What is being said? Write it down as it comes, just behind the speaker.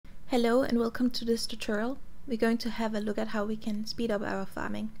Hello and welcome to this tutorial. We're going to have a look at how we can speed up our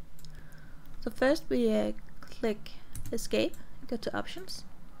farming. So first we click escape, go to options,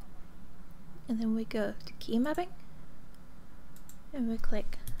 and then we go to Keymapping, and we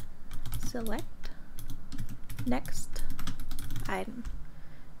click select next item,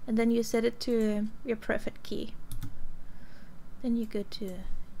 and then you set it to your preferred key. Then you go to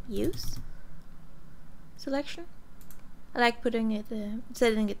use selection. I like putting it,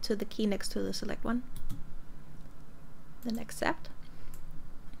 setting it to the key next to the select one. Then accept.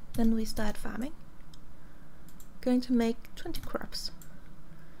 Then we start farming. Going to make 20 crops.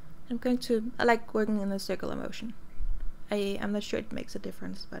 I like working in a circular motion. I'm not sure it makes a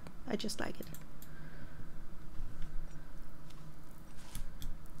difference, but I just like it.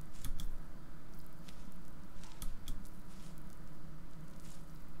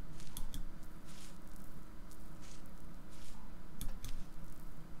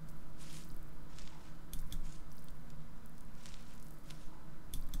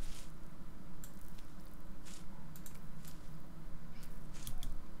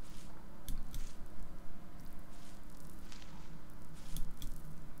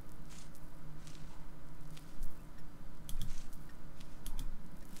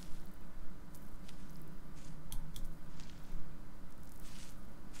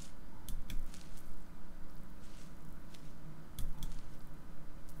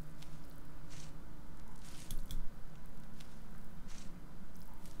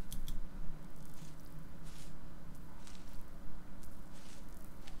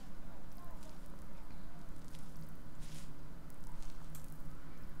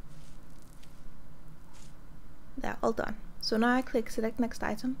 There, all done. So now I click select next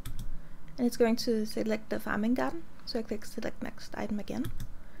item, and it's going to select the farming garden. So I click select next item again,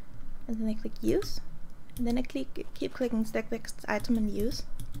 and then I click use, and then I keep clicking select next item and use.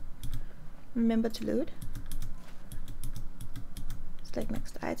 Remember to load. Select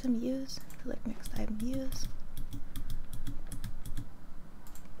next item, use, select next item, use.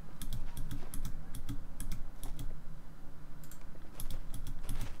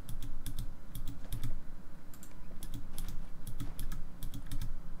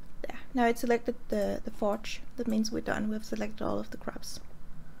 Now it selected the forge. That means we're done. We've selected all of the crops.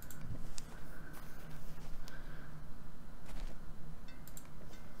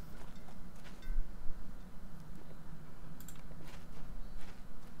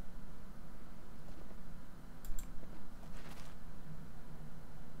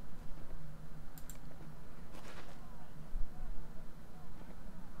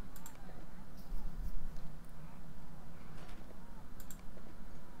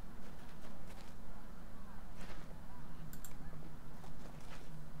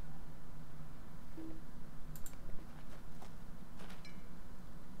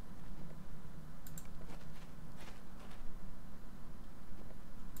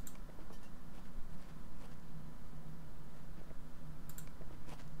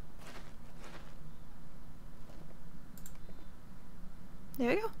 There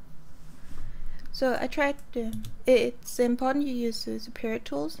we go. So I tried, it's important you use the superior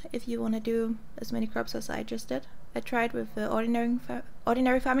tools if you want to do as many crops as I just did. I tried with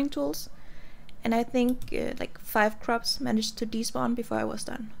ordinary farming tools, and I think like 5 crops managed to despawn before I was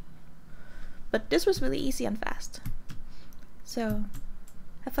done. But this was really easy and fast. So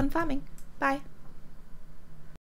have fun farming. Bye.